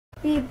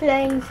be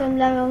playing some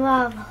Lego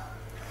Marvel.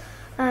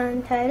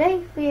 And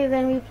today we are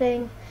going to be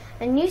playing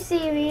a new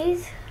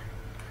series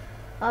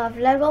of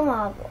Lego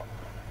Marvel.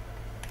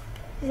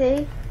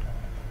 See?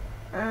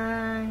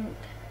 And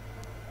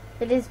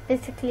it is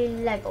basically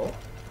Lego.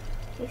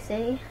 You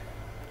see?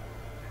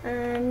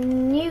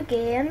 New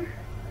game.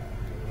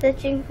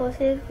 Searching for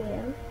save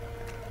game.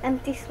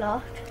 Empty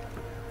slot.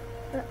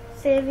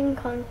 Saving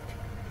content.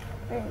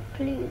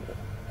 Please.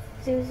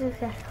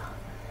 Successful.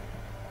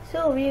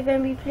 So we're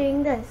going to be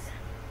playing this.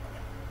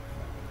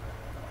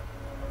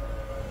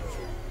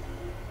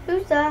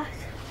 Who's that?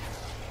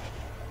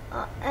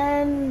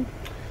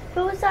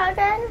 Who was that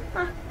again?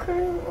 I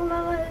couldn't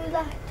remember who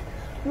that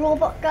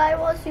robot guy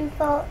was who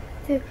thought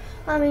to,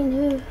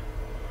 who?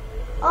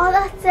 Oh,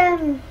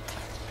 that's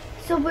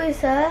Subway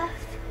Surf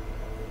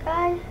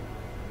guy.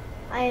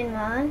 Iron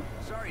Man.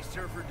 Sorry,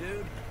 surfer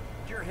dude.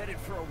 You're headed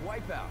for a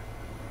wipeout.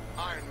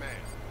 Iron Man.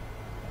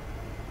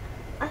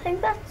 I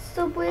think that's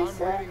Subway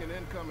Surf. I'm reading an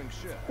incoming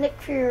ship. Nick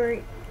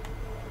Fury.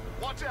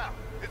 Watch out!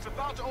 It's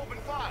about to open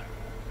fire.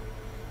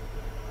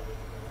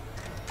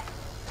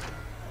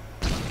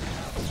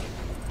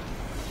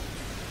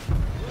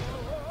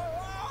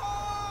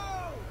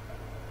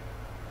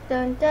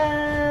 Dun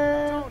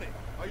dun. Tony,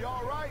 are you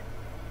all right?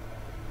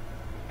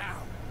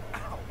 Ow,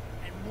 ow,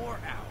 and more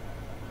ow.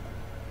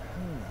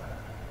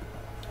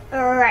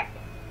 Alright.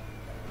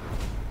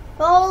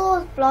 All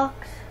those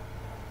blocks.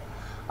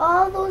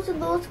 All those are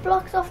those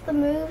blocks off the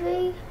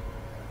movie.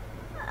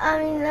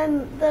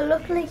 They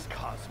look like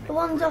the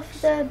ones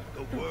off the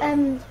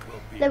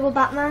Lego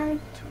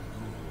Batman.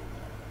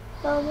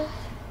 Velvet.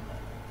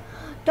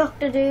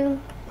 Doctor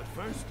Doom. But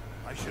first,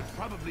 I should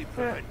probably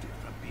prevent it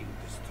from being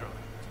destroyed.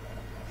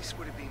 This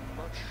would have been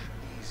much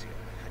easier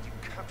had you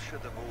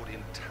captured the board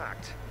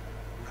intact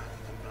rather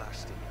than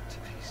blasting it to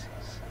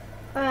pieces.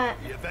 Alright.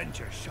 The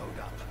Avengers showed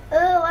up.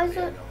 Oh,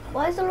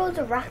 why is there loads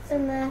of rats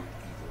in there?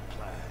 Evil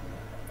plan.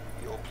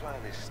 Your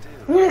plan is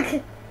still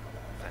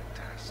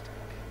fantastic.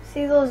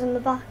 See those in the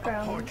A poor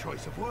background.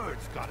 choice of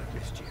words, God of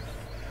Mischief.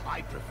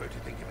 I prefer to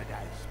think of it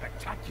as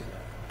spectacular.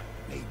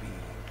 Maybe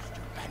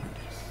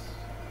stupendous.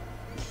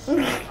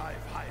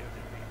 I've hired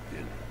every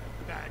villain,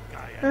 bad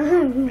guy,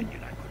 and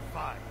minion I could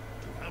find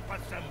to help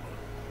assemble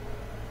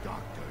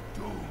Dr.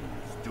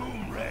 Doom's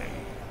Doom Ray.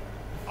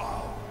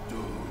 Oh,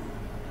 Doom.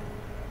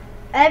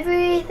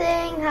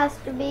 Everything has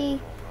to be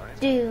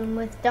Doom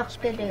with Doctor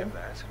Speaking Doom. of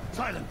that,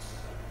 Silence.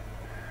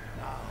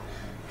 Now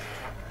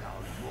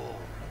more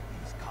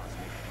of these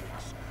cosmic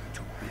bricks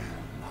to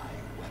build my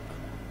weapon.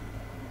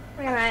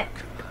 Alright.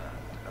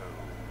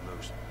 oh,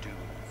 most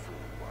doomful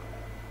one.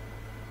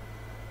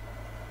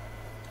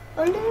 I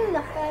wonder who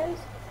that guy is.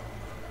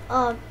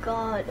 Oh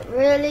god,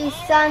 really,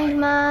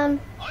 Sandman?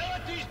 I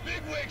let these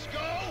bigwigs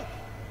go!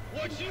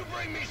 Once you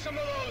bring me some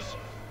of those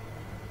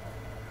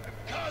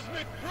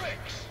cosmic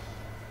bricks!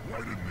 Why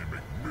didn't they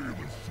make me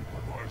the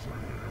supervisor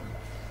here?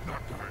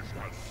 That guy's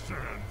got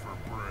sand for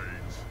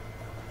brains.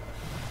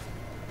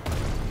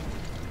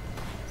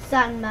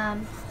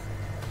 Sandman.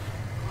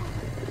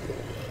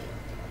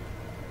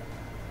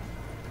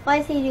 Why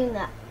is he doing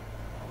that?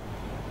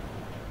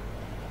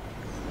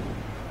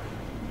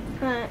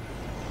 Right.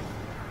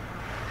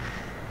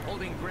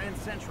 Holding Grand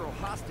Central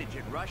hostage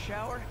at rush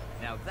hour?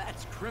 Now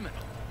that's criminal.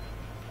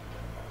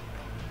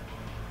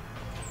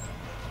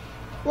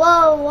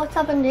 Whoa, what's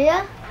happened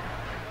here?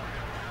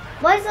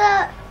 Why is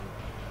that?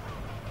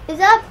 Is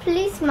that a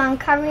policeman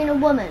carrying a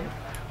woman?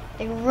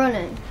 Like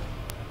running?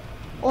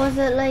 Or is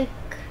it like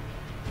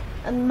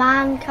a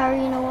man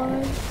carrying a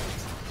woman?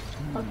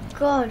 Oh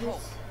god. Oh,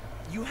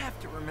 you have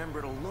to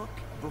remember to look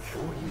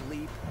before you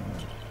leap.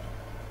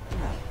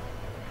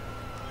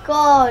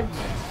 God.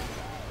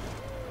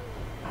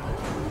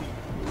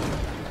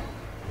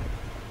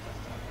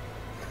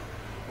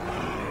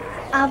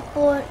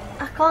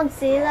 I can't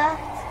see that.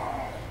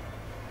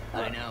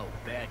 I know,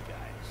 bad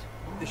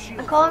guys. The shield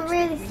I can't folks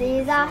really think we see need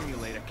to that.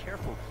 formulate a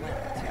careful plan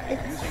attack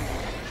It's- using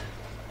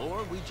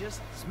or we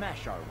just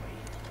smash our way.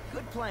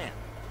 Good plan.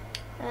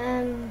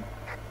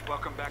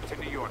 Welcome back to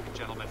New York,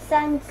 gentlemen.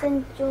 San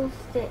Central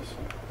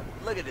Station.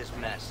 Look at this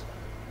mess.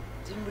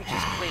 Didn't we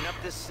just clean up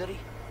this city?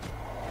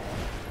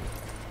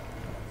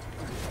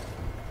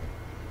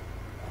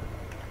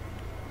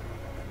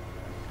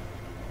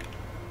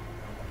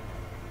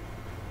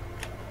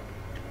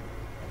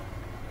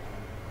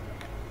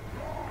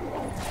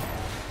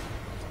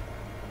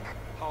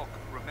 Hulk,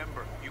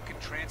 remember, you can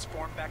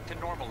transform back to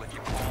normal if you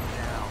calm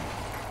down.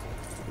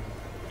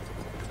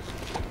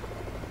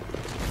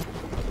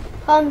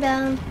 Calm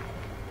down.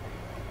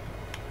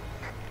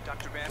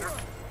 Dr. Banner,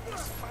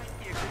 this might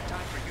be a good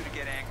time for you to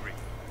get angry.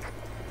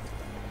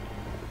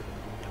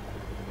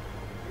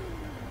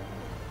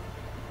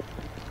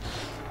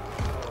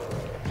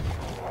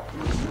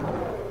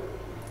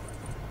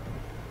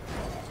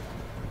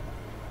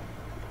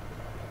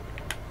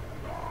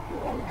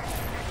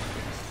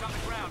 This on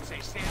the ground say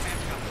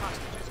Sandman's got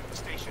hostages at the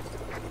station.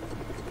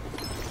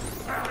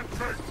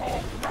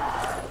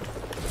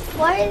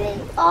 Why are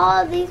they?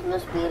 Oh, these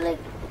must be like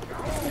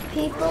the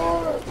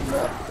people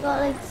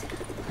got like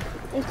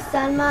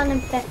Sandman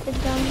infected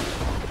them.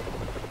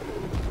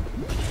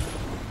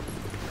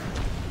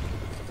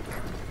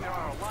 There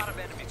are a lot of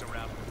enemies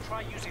around.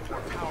 Try using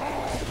more power.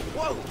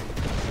 Whoa!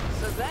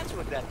 So that's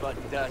what that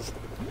button does.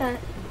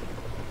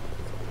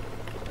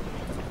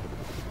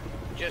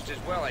 Just as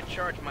well I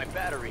charged my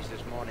batteries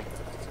this morning.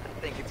 I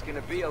think it's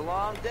gonna be a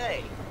long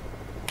day.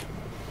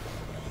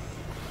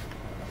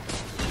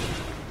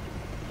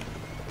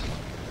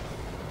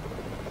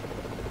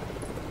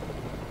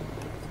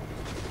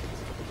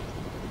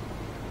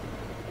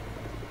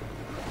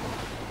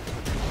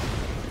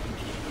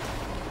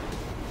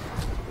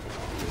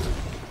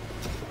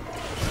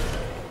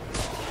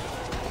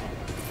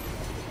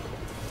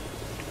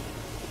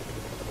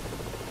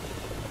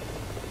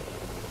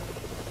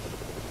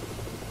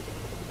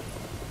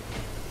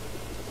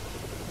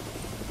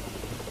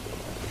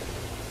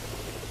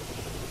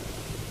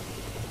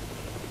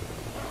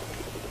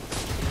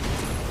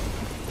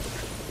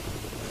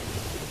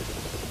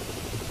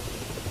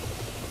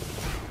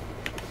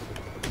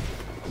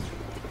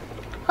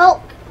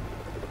 Hulk!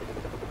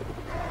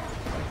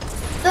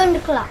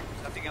 Thunderclap.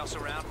 Nothing else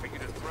around for you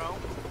to throw?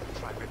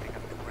 Try ripping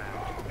up the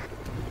ground.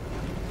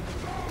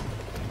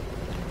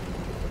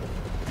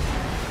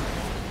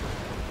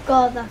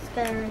 God, that's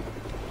scary.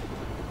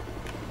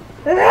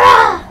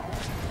 Rah!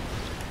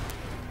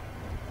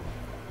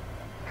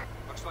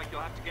 Looks like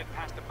you'll have to get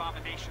past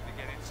Abomination to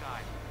get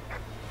inside.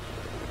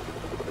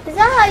 Is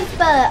that how you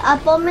spell it?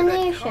 That car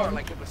Abomination?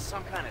 like it was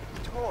some kind of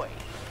toy.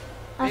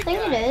 I Big think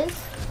guy, it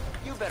is.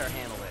 You better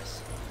handle this.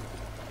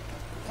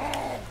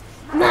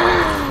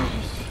 Smash!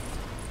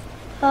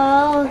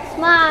 Oh,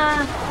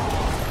 smash!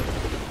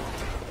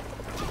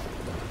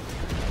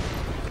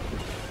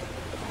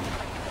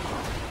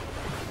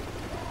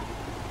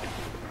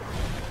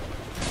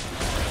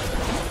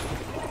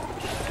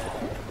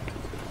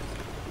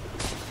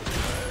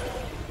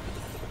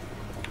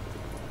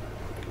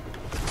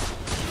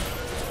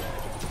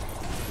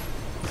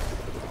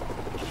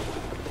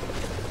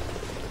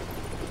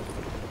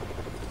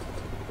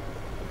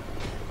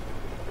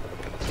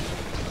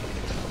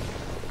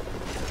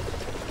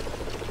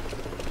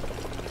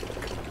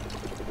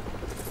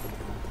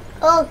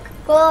 Hulk,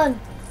 go on.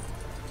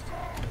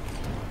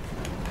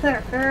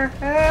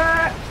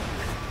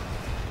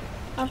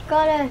 I've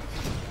got it.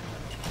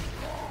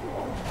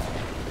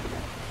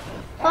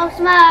 Oh,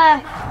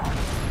 smash!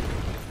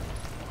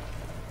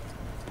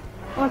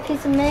 Want a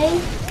piece of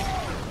me?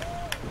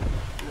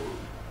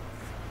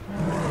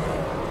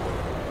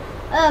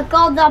 Oh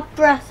God, that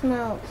breath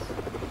melts.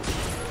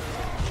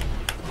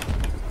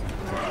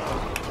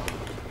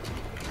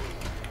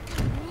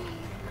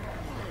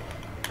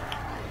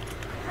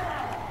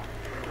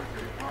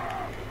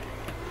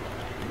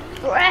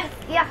 Breath,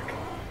 yuck.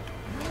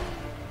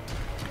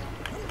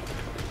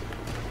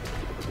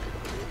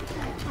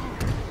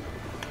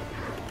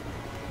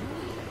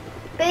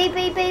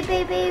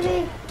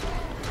 Baby.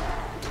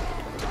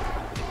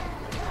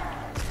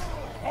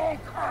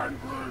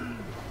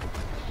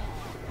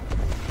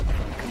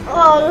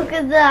 Oh, look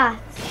at that.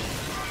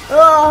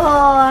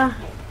 Oh,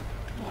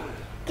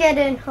 get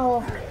in,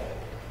 Hulk.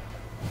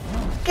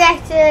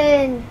 Get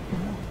in.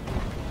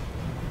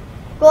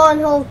 Go on,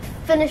 Hulk.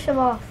 Finish him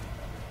off.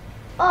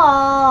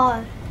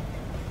 Oh,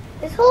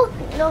 is Hulk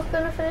not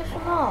going to finish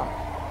him off?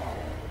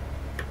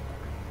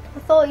 I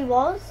thought he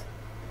was.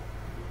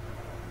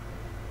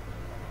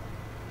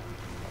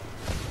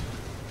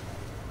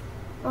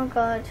 Oh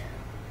God.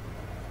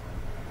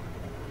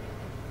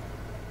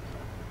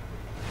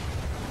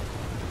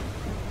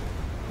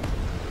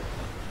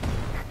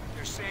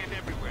 There's sand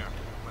everywhere,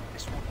 but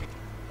this won't be...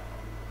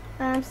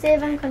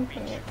 Save and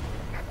continue.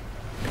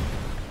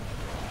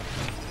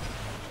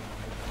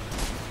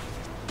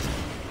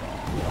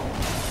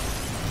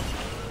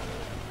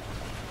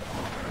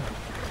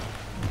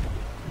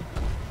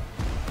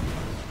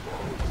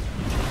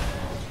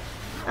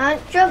 And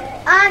jump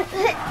and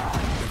hit.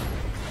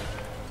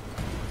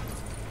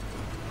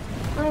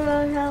 I'm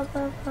going to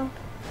help.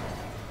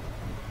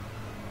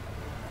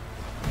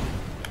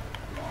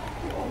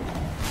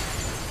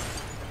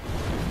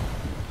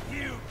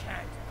 You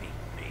can't beat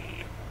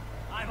me.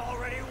 I've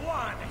already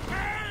won,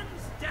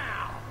 hands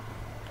down.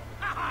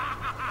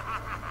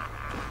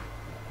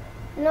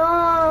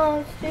 No,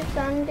 it's too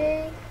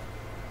sandy.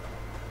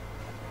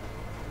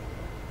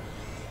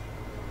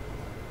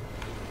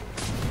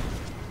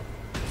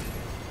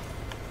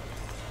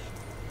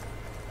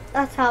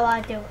 That's how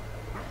I do it.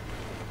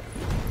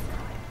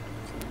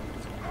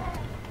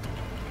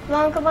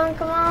 Come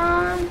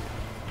on.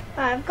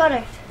 Right, I've got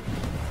it.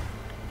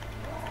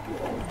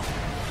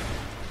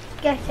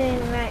 Get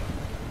in, right.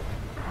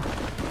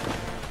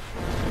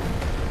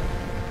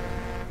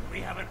 We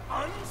have an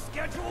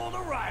unscheduled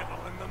arrival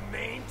in the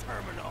main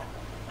terminal.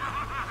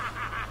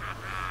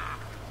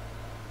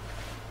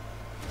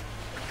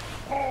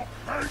 Hulk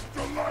hates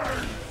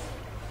delays!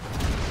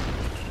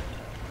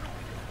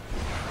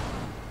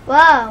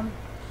 Wow.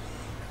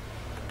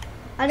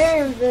 I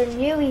didn't even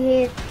knew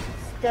he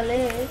still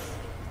is.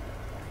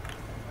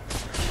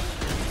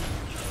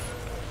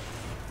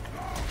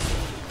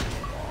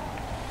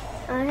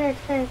 I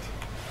hit.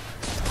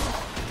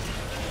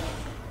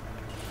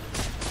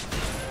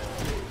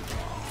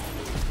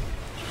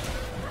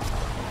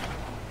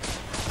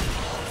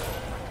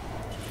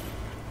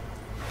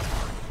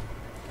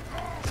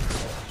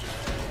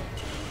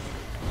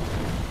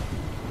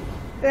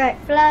 Right,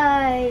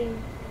 fly.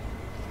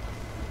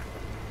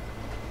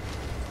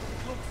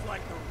 Looks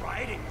like the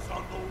writing's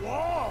on the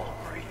wall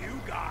for you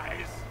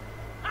guys.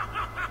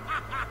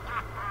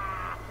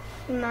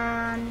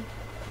 Man.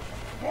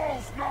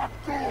 Walls not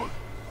good.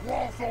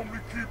 Walls only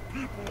keep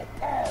people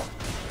apart.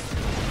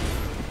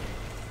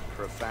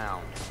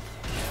 Profound.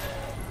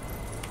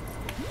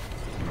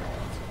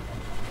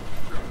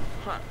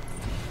 Huh.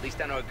 At least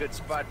I know a good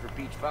spot for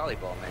beach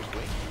volleyball next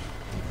week.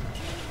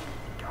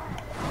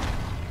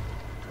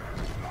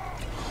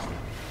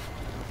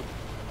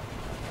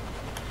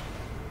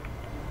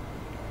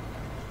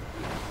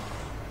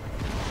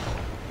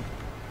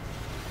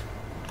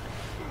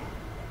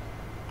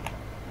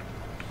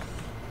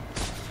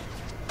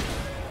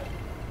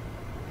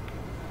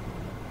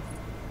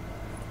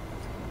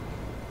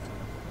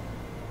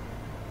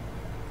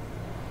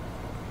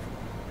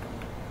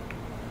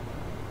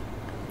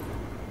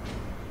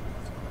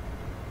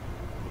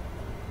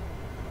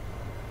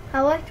 I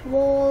like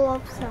wall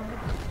of sun.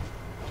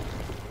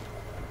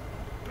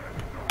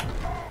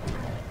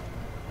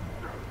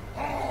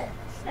 I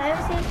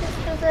see this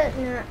does it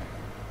not.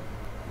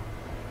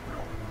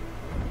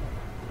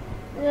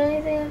 Is there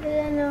anything up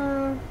here?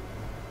 No.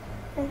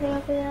 Anything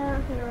up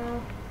here?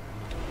 No.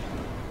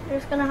 We're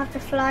just gonna have to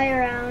fly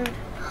around.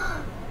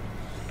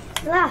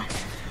 What's that?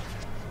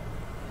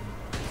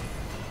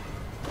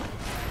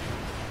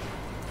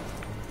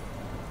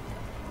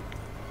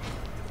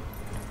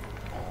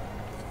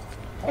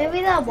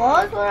 Maybe that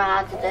was what I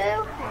had to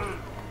do?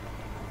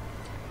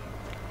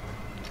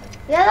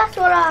 Yeah, that's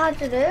what I had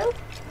to do.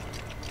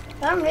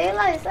 I didn't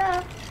realise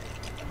that.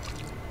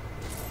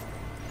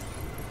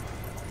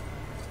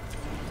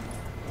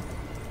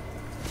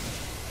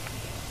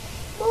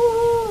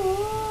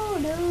 Ooh,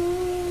 no.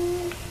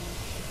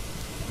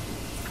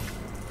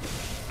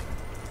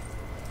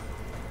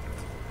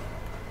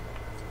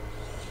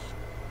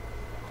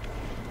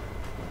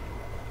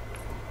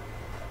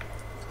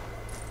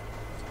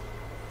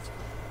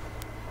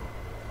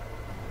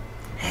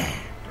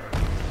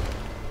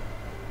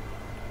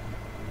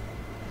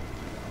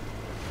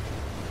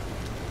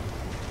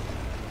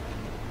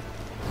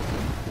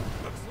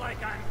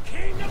 I'm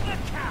king of the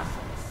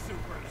castle,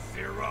 Super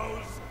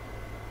Zeros.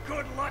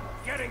 Good luck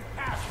getting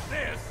past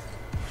this.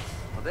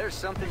 Well, there's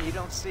something you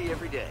don't see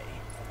every day.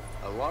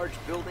 A large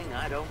building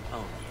I don't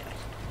own yet.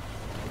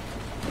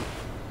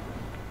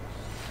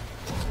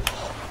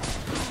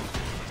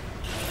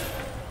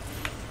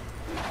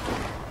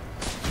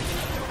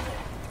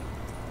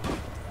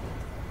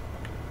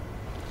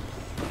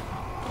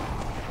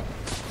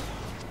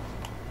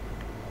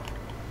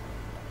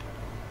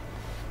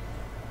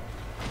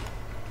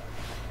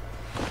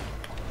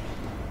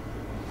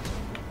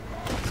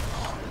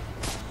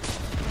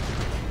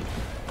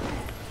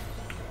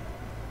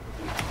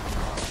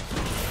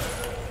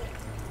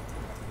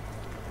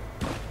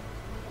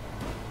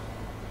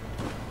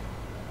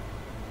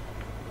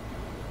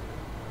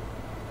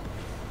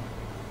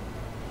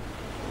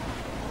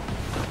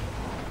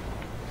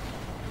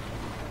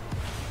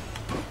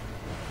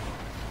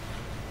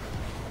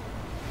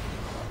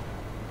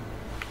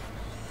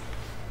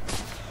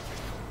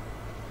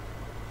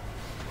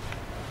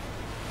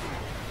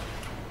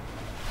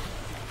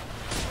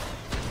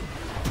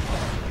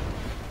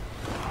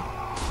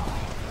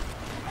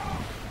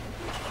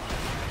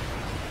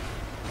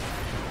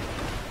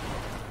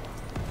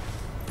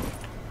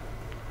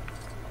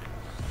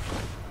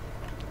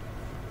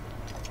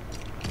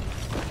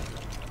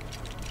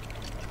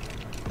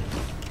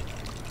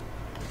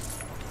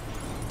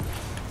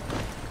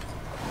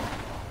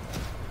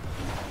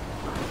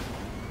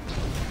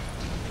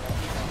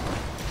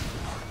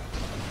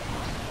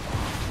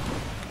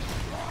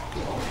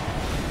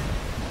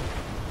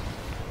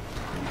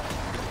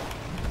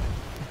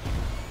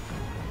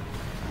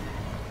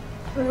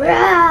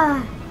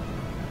 Rah!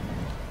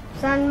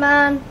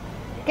 Sandman,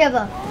 give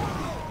up.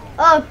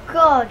 Oh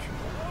God!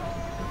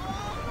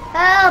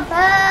 Help!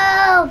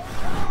 Help!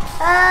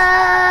 Help!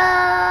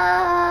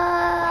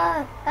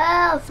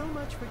 Help! So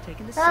much for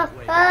taking the Help!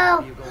 subway.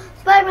 Help! Bugle.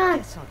 Spider-Man!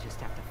 Guess I'll just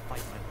have to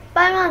fight my way.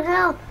 Spider-Man,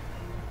 help!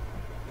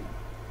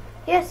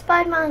 Yes,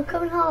 Spider-Man,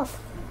 come and help.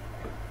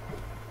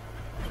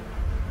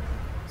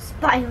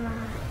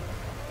 Spider-Man.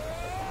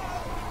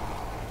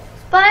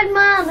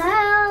 Spider-Man,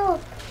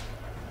 help!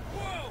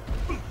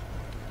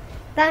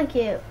 Thank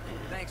you.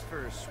 Thanks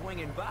for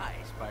swinging by,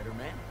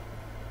 Spider-Man.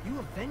 You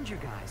Avenger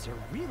guys are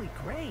really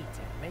great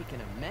at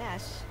making a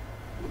mess.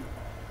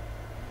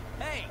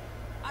 Hey,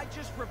 I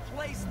just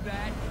replaced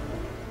that.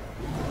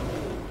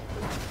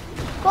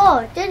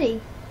 Oh, did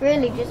he?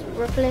 Really just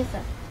replace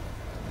it?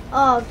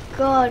 Oh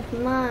God,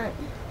 man.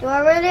 Do I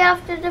really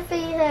have to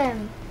defeat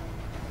him?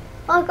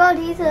 Oh God,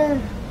 he's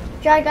a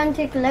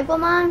gigantic Lego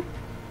man.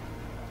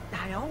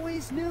 I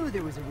always knew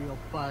there was a real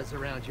buzz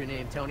around your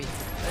name, Tony.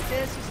 But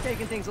this is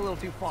taking things a little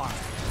too far.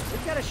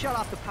 We've got to shut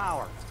off the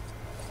power.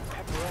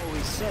 Pepper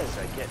always says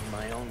I get in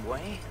my own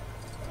way.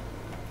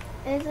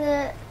 Is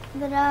it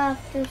that I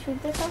have to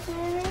shoot this off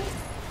maybe?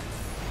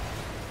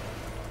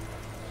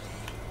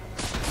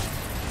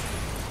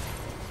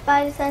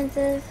 Spider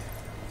senses.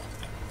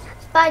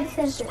 Spider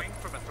senses. Swing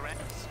from a threat.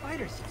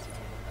 Spider sense.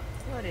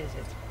 What is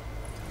it?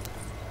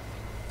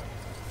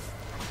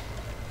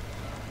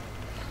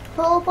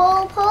 Pull,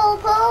 pull, pull,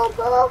 pull,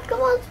 pull.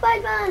 Come on,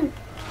 Spider-Man.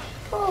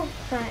 Pull.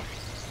 Right.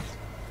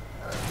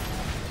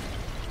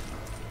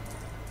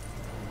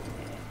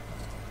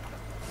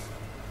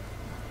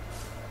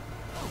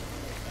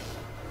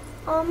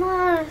 Oh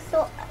man,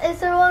 so is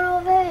there one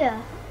over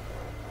here?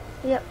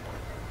 Yep.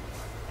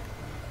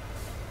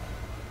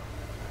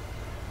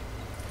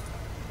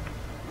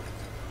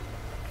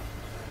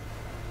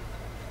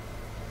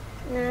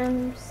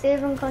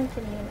 Save and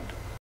continue.